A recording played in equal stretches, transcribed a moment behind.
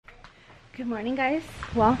Good morning, guys.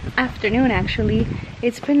 Well, afternoon actually.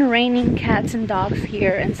 It's been raining cats and dogs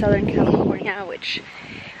here in Southern California, which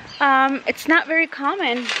it's not very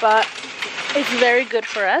common, but it's very good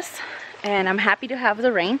for us. And I'm happy to have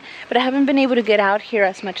the rain, but I haven't been able to get out here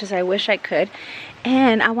as much as I wish I could.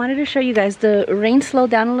 And I wanted to show you guys, the rain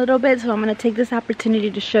slowed down a little bit, so I'm going to take this opportunity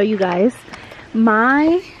to show you guys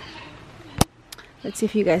my, let's see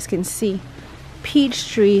if you guys can see,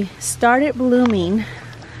 peach tree started blooming.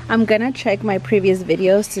 I'm gonna check my previous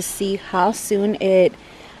videos to see how soon it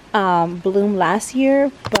bloomed last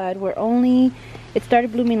year, but it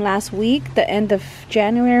started blooming last week, the end of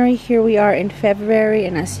January. Here we are in February,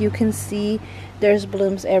 and as you can see, there's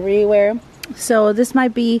blooms everywhere. So this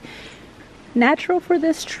might be natural for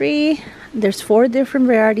this tree. There's 4 different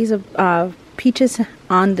varieties of peaches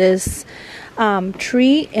on this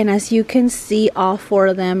tree, and as you can see, all 4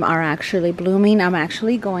 of them are actually blooming. I'm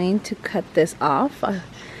actually going to cut this off.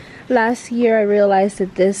 Last year I realized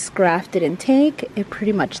that this graft didn't take, it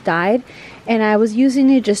pretty much died, and I was using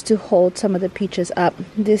it just to hold some of the peaches up.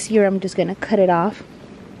 This year I'm just gonna cut it off.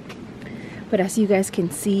 But as you guys can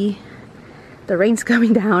see, the rain's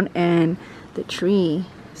coming down and the tree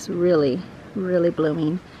is really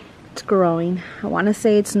blooming. It's growing. I want to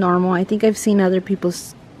say it's normal. I think I've seen other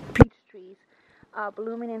people's peach trees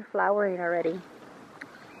blooming and flowering already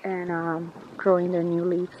and growing their new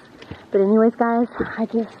leaves. But anyways, guys,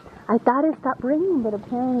 I thought it stopped raining, but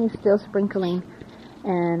apparently it's still sprinkling.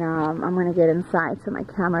 And I'm gonna get inside so my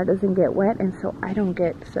camera doesn't get wet and so I don't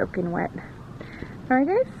get soaking wet. Alright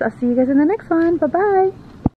guys, I'll see you guys in the next one. Bye bye.